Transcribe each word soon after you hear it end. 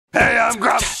Hey, I'm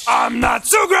Grumps. I'm not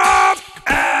so Grump,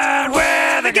 and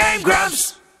we're the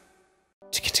GameGrumps.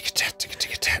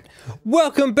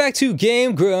 Welcome back to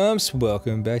GameGrumps.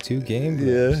 Welcome back to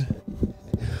GameGrumps.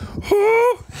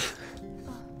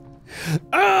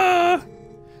 Yeah.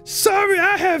 Sorry,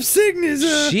 I have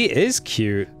sickness. She is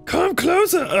cute. Come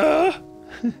closer.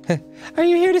 Are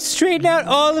you here to straighten out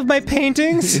all of my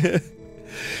paintings?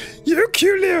 You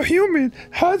cute little human.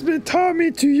 Husband told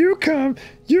me to you come.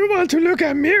 You want to look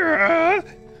at mirror,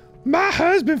 My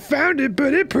husband found it,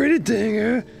 but it pretty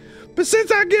dang, But since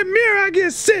I get mirror, I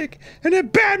get sick, and then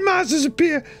bad monsters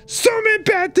appear. So many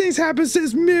bad things happen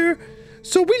since mirror.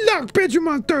 So we locked bedroom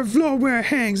on 3rd floor where it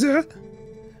hangs,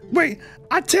 Wait,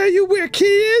 I tell you where key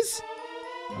is?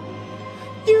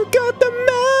 You got the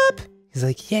map! He's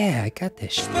like, yeah, I got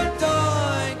this shit.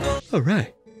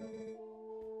 Alright.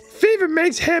 Fever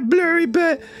makes head blurry,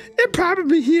 but it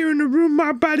probably here in the room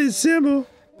marked by this symbol.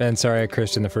 Ben, sorry I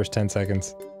cursed in the first 10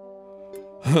 seconds.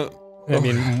 I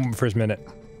mean, first minute.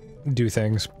 Do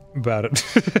things about it.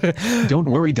 Don't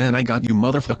worry, Dan, I got you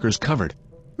motherfuckers covered.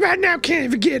 Right now, can't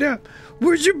even get up.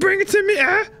 Would you bring it to me,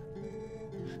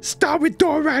 Start with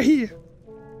door right here.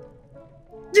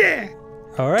 Yeah!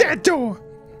 Alright. That door!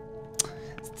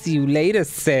 See you later,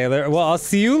 sailor. Well, I'll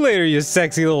see you later, you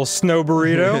sexy little snow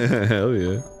burrito. Hell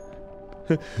yeah.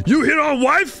 You hit on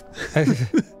wife?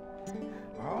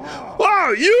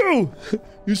 Oh, you!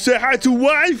 You say hi to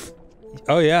wife?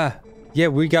 Oh, yeah. Yeah,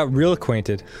 we got real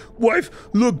acquainted. Wife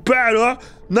look bad,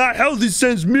 Not healthy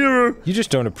since mirror. You just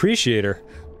don't appreciate her.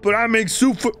 But I make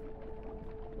soup for...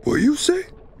 What you say?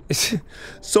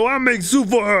 So I make soup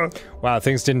for her. Wow,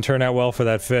 things didn't turn out well for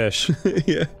that fish.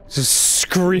 Yeah. Just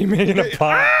screaming in a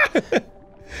pot.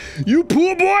 You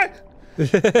poor boy?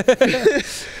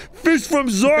 Fish from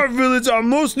Zara village are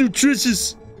most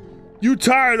nutritious. You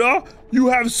tired, You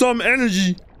have some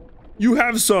energy. You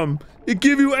have some. It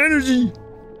give you energy.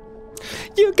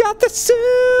 You got the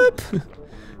soup!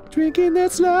 Drinking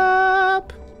that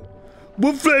slop.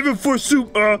 What flavor for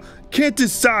soup, Can't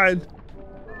decide.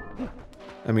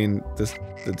 I mean, the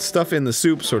stuff in the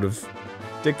soup sort of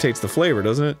dictates the flavor,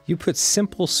 doesn't it? You put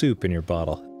simple soup in your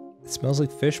bottle. It smells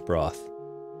like fish broth.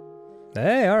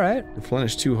 Hey, alright.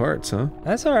 Replenish 2 hearts, huh?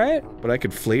 That's alright. But I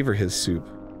could flavor his soup.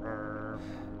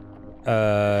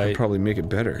 I'd probably make it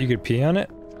better. You could pee on it?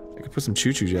 I could put some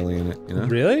choo-choo jelly in it, you know?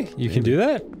 Really? You can do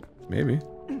that? Maybe.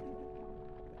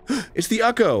 It's the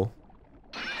Ucko!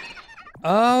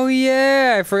 Oh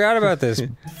yeah, I forgot about this. I'm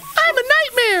a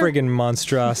nightmare! Friggin'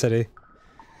 monstrosity.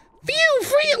 Phew,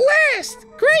 free at last!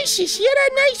 Gracious, you're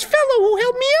that nice fellow who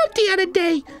helped me out the other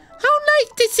day. How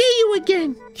nice to see you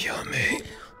again. Kill me.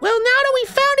 Well, now that we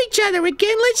found each other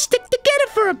again, let's stick together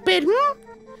for a bit,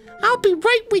 I'll be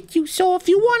right with you, so if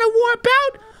you want to warp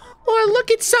out, or look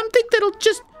at something that'll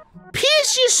just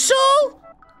pierce your soul,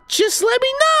 just let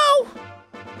me know!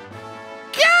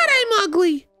 God, I'm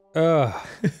ugly! Ugh.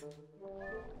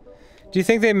 Do you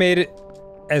think they made it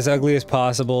as ugly as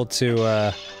possible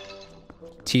to,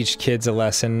 teach kids a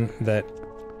lesson that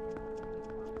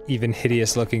even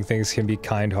hideous-looking things can be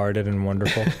kind-hearted and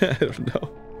wonderful? I don't know.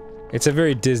 It's a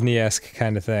very Disney-esque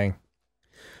kind of thing.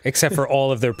 Except for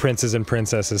all of their princes and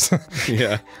princesses.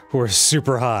 Yeah. Who are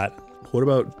super hot. What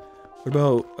about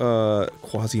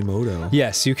Quasimodo?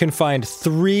 Yes, you can find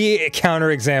 3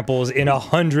 counterexamples in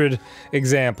 100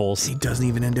 examples. He doesn't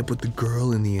even end up with the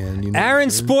girl in the end, you know? Arin,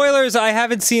 spoilers! I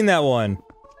haven't seen that one.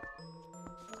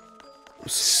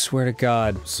 Swear to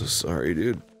God. I'm so sorry,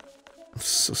 dude. I'm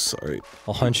so sorry.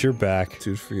 I'll hunch your back.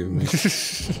 Dude, forgive me.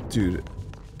 Dude,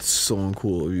 it's so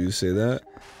uncool of you to say that.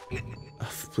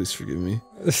 Oh, please forgive me.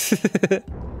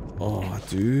 Oh,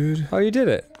 dude. Oh, you did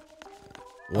it.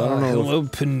 Well, I don't know. Hello,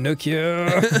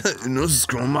 Pinocchio. No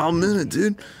scroll mile minute,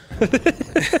 dude.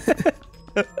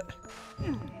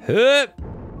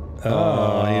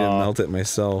 Oh, I need to melt it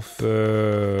myself.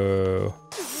 Boo.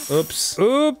 Oops.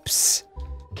 Oops.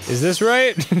 Is this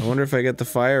right? I wonder if I get the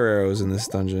fire arrows in this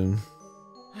dungeon.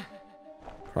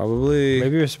 Probably.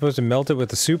 Maybe you're supposed to melt it with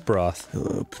the soup broth.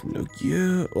 Hello,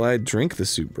 Pinocchio. Well, I drink the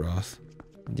soup broth.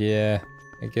 Yeah,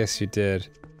 I guess you did.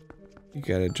 You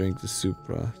gotta drink the soup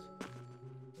broth.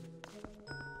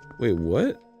 Wait,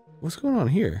 what? What's going on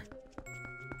here?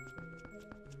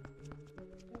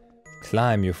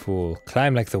 Climb, you fool.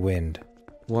 Climb like the wind.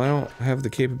 Well, I don't have the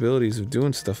capabilities of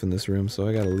doing stuff in this room, so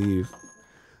I gotta leave.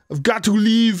 I've got to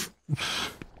leave!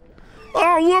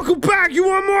 Oh, welcome back! You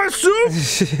want more soup?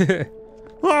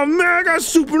 Oh man, I got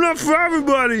soup enough for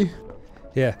everybody!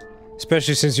 Yeah,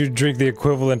 especially since you drink the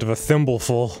equivalent of a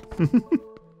thimbleful.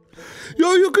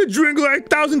 Yo, you could drink like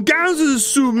 1,000 gallons of this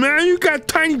soup, man! You got a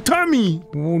tiny tummy!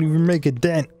 Won't even make a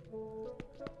dent.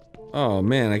 Oh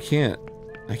man, I can't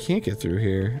get through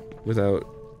here without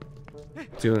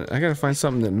doing. I gotta find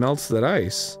something that melts that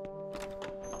ice.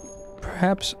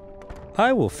 Perhaps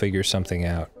I will figure something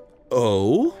out.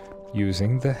 Oh?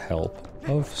 Using the help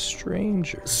of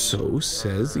strangers. So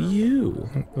says you.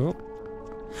 Oh.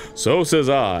 So says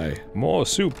I. More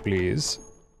soup, please.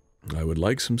 I would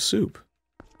like some soup.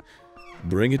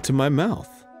 Bring it to my mouth.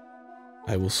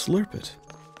 I will slurp it.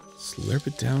 Slurp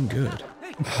it down good.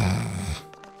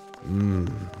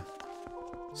 Mmm.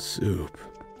 Soup.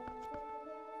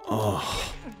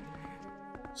 Oh.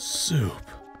 Soup.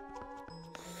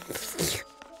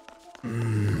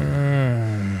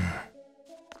 Mmm.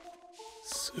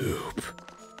 Soup.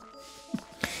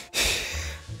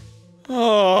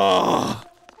 Oh.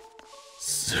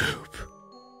 Soup.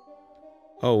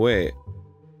 Oh, wait.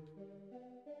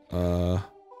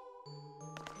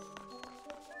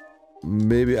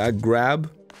 Maybe I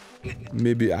grab.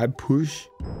 Maybe I push.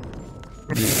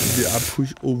 Maybe I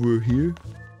push over here.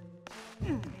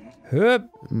 Hup.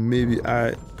 Maybe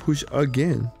I push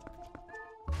again.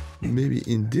 Maybe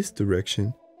in this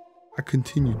direction, I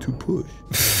continue to push.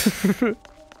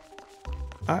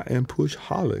 I am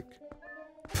pushaholic.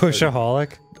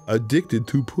 Pushaholic? Addicted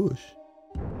to push.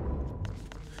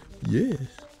 Yes.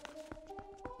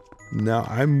 Now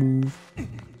I move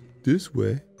this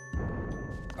way.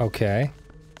 Okay.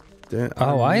 Then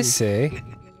I move see.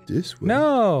 this way.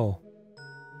 No!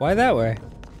 Why that way?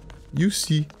 You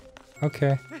see,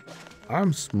 Okay.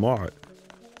 I'm smart.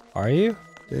 Are you?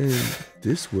 Then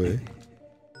this way.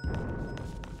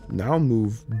 Now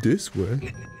move this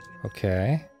way.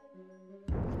 Okay.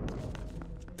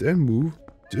 Then move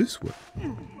this way.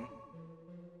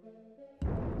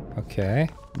 Okay.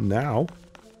 Now.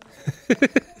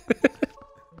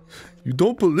 You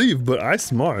don't believe, but I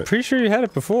smart. Pretty sure you had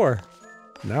it before.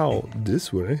 Now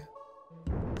this way.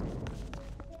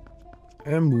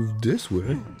 And move this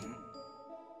way.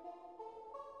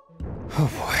 Oh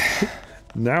boy.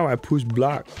 Now I push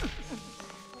block.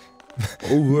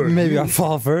 Over Maybe here. I'll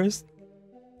fall first?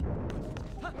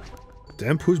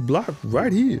 Then push block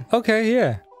right here. Okay,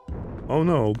 yeah. Oh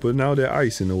no, but now there's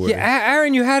ice in the way. Yeah,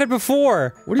 Arin, you had it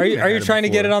before. What do you mean I Are had you it trying to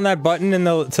get before? it on that button in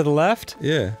the to the left?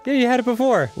 Yeah. Yeah, you had it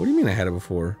before. What do you mean I had it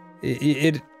before?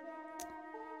 You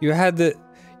had the...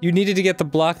 You needed to get the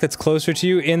block that's closer to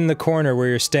you in the corner where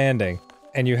you're standing.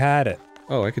 And you had it.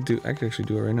 Oh, I could actually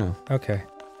do it right now. Okay.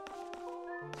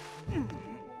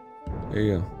 There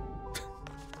you go.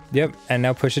 Yep, and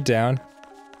now push it down.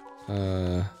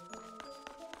 Oh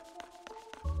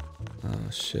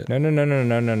shit. No. What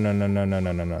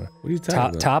What are you talking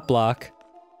about? Top block.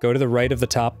 Go to the right of the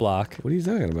top block. What are you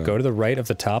talking about? Go to the right of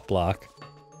the top block.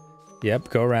 Yep,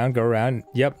 go around.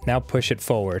 Yep, now push it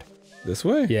forward. This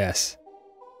way? Yes.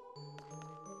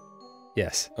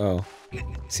 Yes. Oh.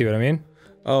 See what I mean?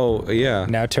 Oh, yeah.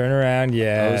 Now turn around,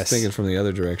 yes. I was thinking from the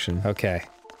other direction. Okay.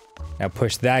 Now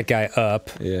push that guy up.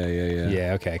 Yeah.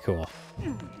 Yeah, okay, cool.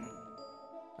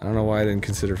 I don't know why I didn't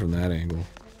consider from that angle.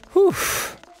 Whew.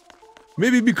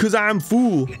 Maybe because I'm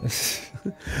fool.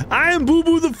 I am Boo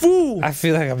Boo the Fool! I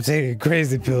feel like I'm taking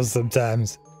crazy pills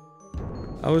sometimes.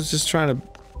 I was just trying to...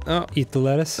 Eat the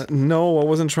lettuce? No, I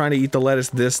wasn't trying to eat the lettuce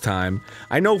this time.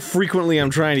 I know frequently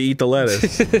I'm trying to eat the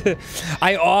lettuce.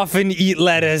 I often eat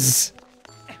lettuce.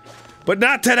 But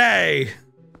not today!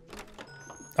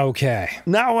 Okay.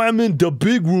 Now I'm in the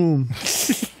big room.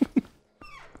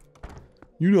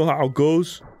 You know how it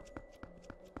goes.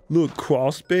 Look,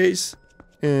 crawl space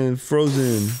and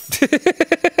frozen.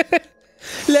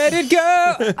 Let it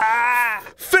go! Ah!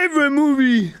 Favorite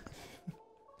movie!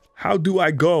 How do I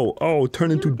go? Oh,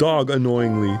 turn into dog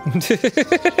annoyingly.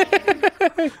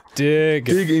 Dig.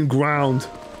 Dig in ground.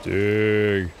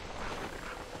 Dig.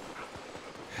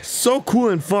 So cool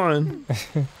and fun.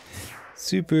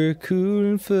 Super cool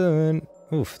and fun.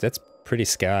 Oof, that's pretty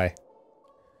sky.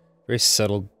 Very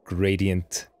subtle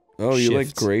gradient. Oh, you like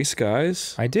shift. gray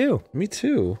skies? I do. Me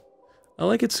too. I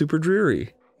like it super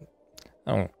dreary.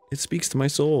 It speaks to my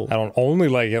soul. I don't only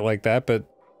like it like that, but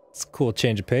it's a cool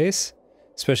change of pace.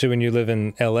 Especially when you live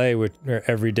in LA where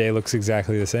every day looks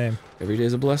exactly the same. Every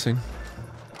day's a blessing.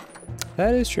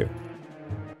 That is true.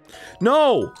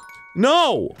 No!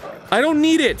 No! I don't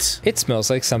need it! It smells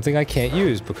like something I can't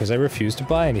use because I refuse to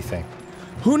buy anything.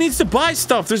 Who needs to buy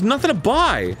stuff? There's nothing to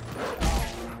buy!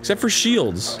 Except for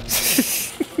shields.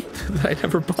 That I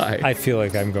never buy. I feel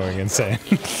like I'm going insane.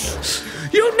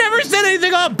 You never said anything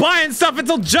about buying stuff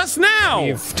until just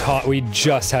now! We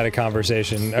just had a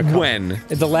conversation. When?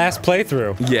 The last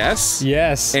playthrough. Yes.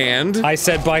 Yes. And? I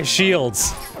said buy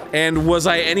shields. And was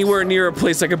I anywhere near a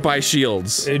place I could buy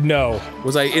shields? No.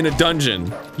 Was I in a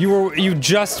dungeon?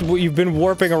 You've been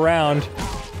warping around.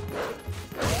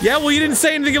 Yeah, well, you didn't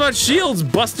say anything about shields,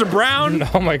 Buster Brown!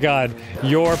 Oh my god,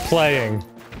 you're playing.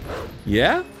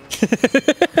 Yeah?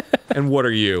 And what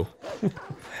are you?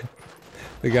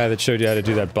 The guy that showed you how to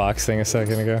do that box thing a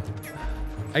second ago.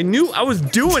 I knew I was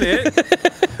doing it!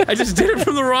 I just did it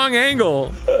from the wrong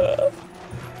angle.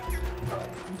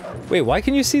 Wait, why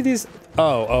can you see these?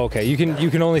 Oh, okay. You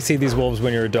can only see these wolves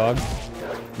when you're a dog?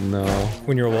 No.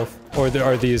 When you're a wolf? Or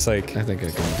are these like... I think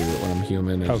I can do it when I'm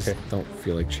human. I just don't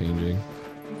feel like changing.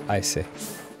 I see.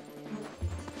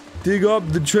 Dig up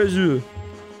the treasure.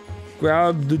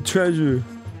 Grab the treasure.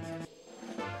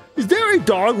 Is there a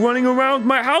dog running around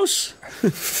my house?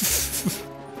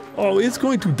 Oh, it's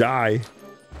going to die.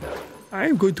 I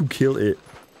am going to kill it.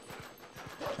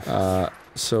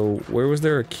 So where was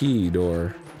there a key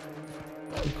door?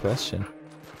 Good question.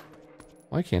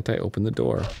 Why can't I open the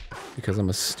door? Because I'm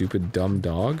a stupid dumb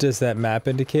dog? Does that map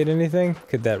indicate anything?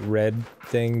 Could that red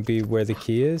thing be where the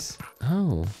key is?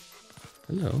 Oh.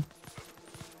 Hello.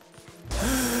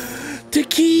 The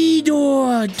key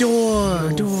door.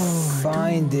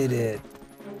 Find it.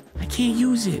 I can't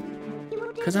use it.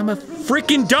 Cause I'm a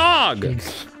freaking dog!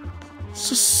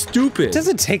 So stupid. It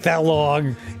doesn't take that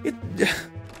long.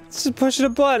 It's just pushing a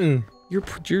button.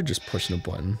 You're just pushing a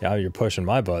button. Now you're pushing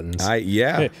my buttons.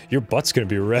 Yeah. Hey, your butt's gonna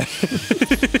be red.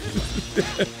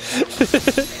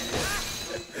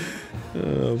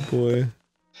 Oh boy.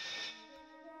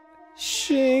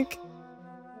 Shink.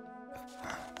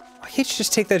 Why can't you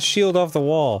just take that shield off the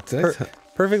wall?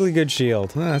 Perfectly good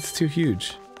shield. Nah, that's too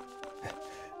huge.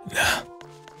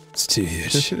 It's too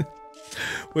huge.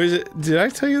 Did I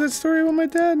tell you that story about my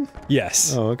dad?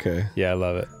 Yes. Oh, okay. Yeah, I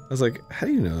love it. I was like, how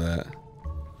do you know that?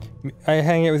 I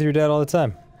hang out with your dad all the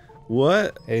time.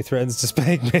 What? He threatens to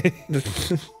spank me.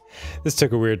 This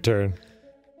took a weird turn.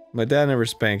 My dad never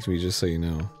spanked me, just so you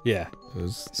know. Yeah.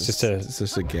 It's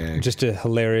just a gag. Just a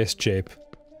hilarious jape.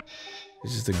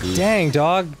 It's just a goof. Dang,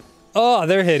 dog. Oh,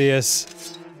 they're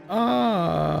hideous.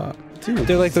 Dude.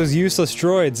 They're like those useless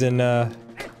droids in, the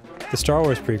Star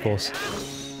Wars prequels.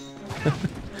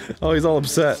 Oh, he's all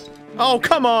upset. Oh,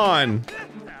 come on!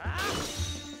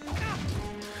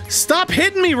 Stop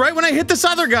hitting me right when I hit this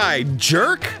other guy,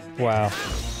 jerk! Wow.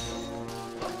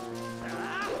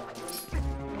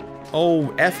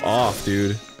 Oh, F off,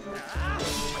 dude.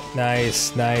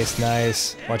 Nice.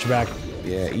 Watch your back.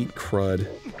 Yeah, eat crud.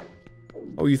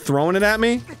 Oh, you throwing it at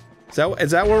me? Is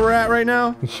that where we're at right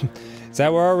now? Is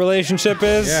that where our relationship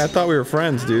is? Yeah, I thought we were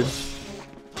friends, dude.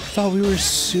 I thought we were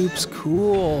soups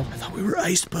cool. I thought we were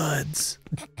ice buds.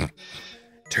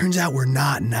 Turns out we're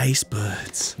not nice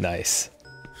buds. Nice.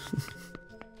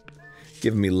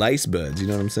 Giving me lice buds, you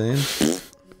know what I'm saying?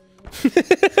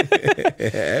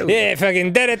 Yeah,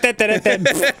 fucking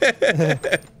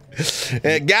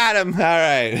Got him!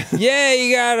 Alright. Yeah,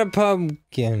 you got a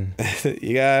pumpkin.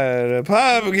 You got a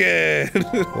pumpkin!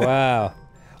 Wow.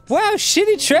 Wow,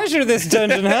 shitty treasure this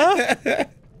dungeon, huh?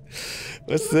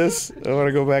 What's this? I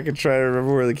wanna go back and try to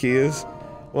remember where the key is.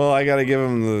 Well, I gotta give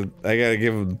him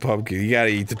the pumpkin. You gotta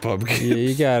eat the pumpkin. Yeah,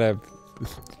 you gotta...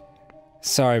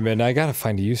 Sorry, man, I gotta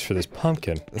find a use for this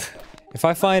pumpkin. If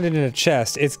I find it in a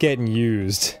chest, it's getting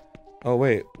used. Oh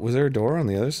wait, was there a door on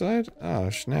the other side? Oh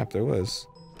snap, there was.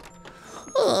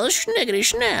 Oh, schniggity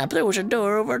snap, there was a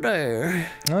door over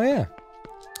there. Oh yeah.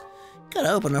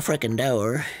 Gotta open the frickin'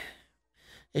 door.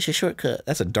 It's a shortcut.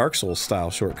 That's a Dark Souls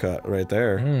style shortcut right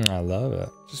there. I love it.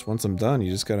 Just once I'm done,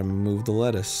 you just gotta move the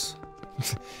lettuce.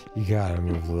 You gotta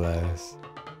move the lettuce.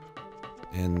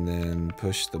 And then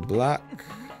push the block.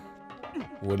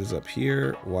 What is up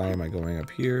here? Why am I going up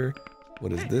here?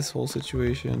 What is this whole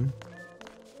situation?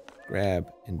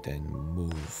 Grab and then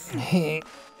move.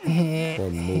 Or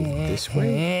move this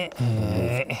way? Or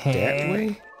move that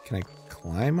way? Can I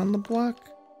climb on the block?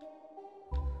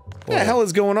 What the hell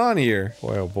is going on here?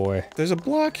 Boy, oh boy. There's a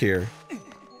block here.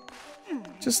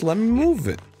 Just let me move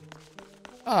it.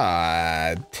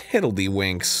 Ah,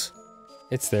 tiddledywinks.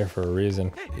 It's there for a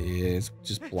reason. Yeah, it's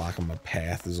just blocking my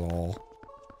path is all.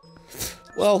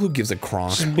 Well, who gives a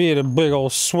cronk? Just being a big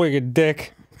old swig of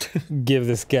dick. Give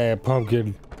this guy a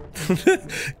pumpkin.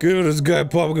 Give this guy a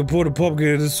pumpkin, put a pumpkin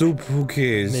in the soup, who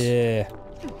cares? Yeah.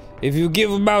 If you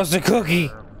give a mouse a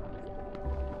cookie.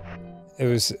 It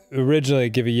was originally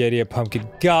give a Yeti a pumpkin.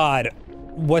 God,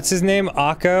 what's his name?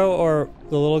 Akko or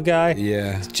the little guy?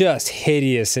 Yeah. It's just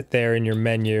hideous there in your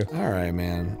menu. Alright,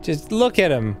 man. Just look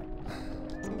at him.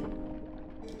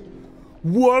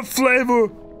 What flavor?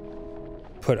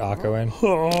 Put Akko in.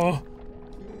 Oh.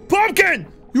 Pumpkin!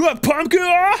 You have pumpkin,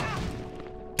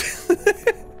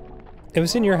 It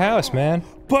was in your house, man.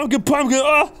 Pumpkin,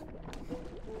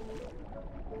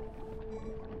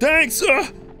 thanks,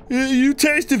 you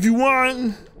taste if you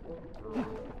want.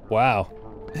 Wow.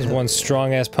 There's one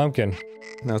strong-ass pumpkin.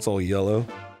 Now it's all yellow.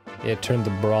 Yeah, it turned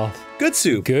the broth. Good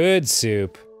soup. Good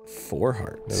soup. 4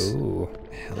 hearts. Ooh.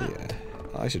 Hell yeah.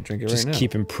 Oh, I should drink it Just right now.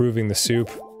 keep improving the soup.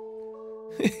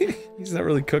 He's not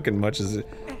really cooking much as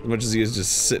he is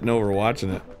just sitting over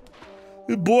watching it.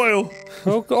 It boil.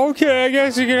 Okay, I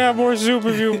guess you can have more soup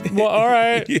if you well,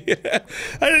 alright. Yeah.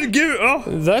 I didn't give it. Oh.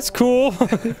 That's cool.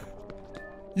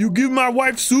 You give my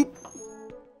wife soup.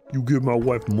 You give my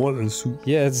wife more than soup.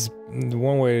 Yeah, it's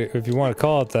one way if you want to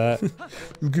call it that.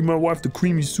 You give my wife the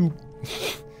creamy soup.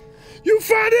 You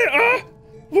found it,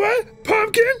 what?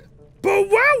 Pumpkin? But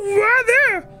why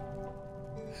there?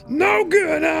 No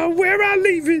good, where I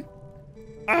leave it?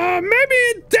 Maybe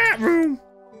in that room.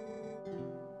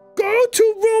 Go to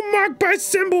room marked by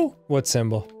symbol. What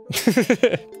symbol?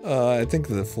 I think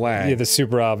the flag. Yeah, the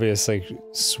super obvious, like,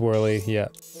 swirly, yeah.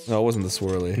 No, it wasn't the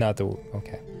swirly. Not the,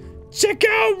 okay. Check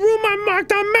out room I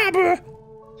marked on mapper.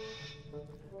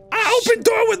 I open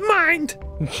door with mind.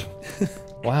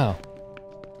 Wow.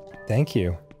 Thank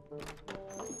you.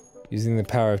 Using the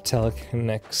power of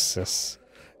telekinesis.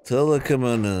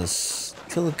 Telekinesis.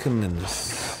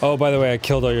 Oh, by the way, I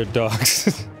killed all your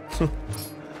dogs.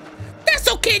 That's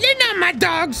okay, they're not my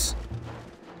dogs.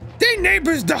 They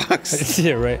neighbors' dogs.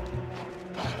 Yeah, right.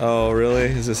 Oh, really?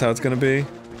 Is this how it's gonna be?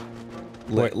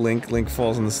 Link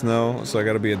falls in the snow, so I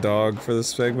gotta be a dog for this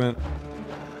segment?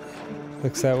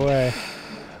 Looks that way.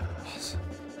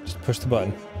 Just push the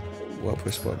button. What?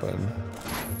 Push what button?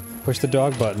 Push the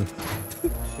dog button.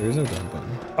 There is no dog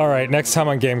button. Alright, next time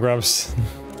on GameGrumps.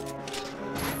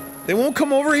 They won't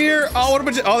come over here? Oh, what a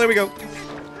bunch of- oh, there we go.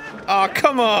 Oh,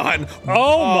 come on!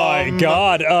 Oh my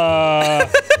god,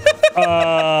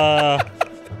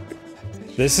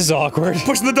 this is awkward.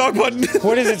 Push the dog button!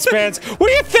 What is it, Spence? What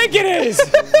do you think it is?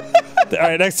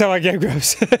 Alright, next time on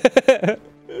GameGrumps.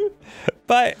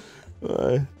 Bye.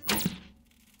 Bye.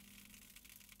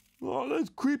 Oh,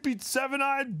 that creepy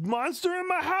 7-eyed monster in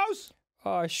my house?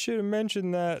 Oh, I should have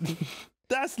mentioned that.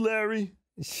 That's Larry.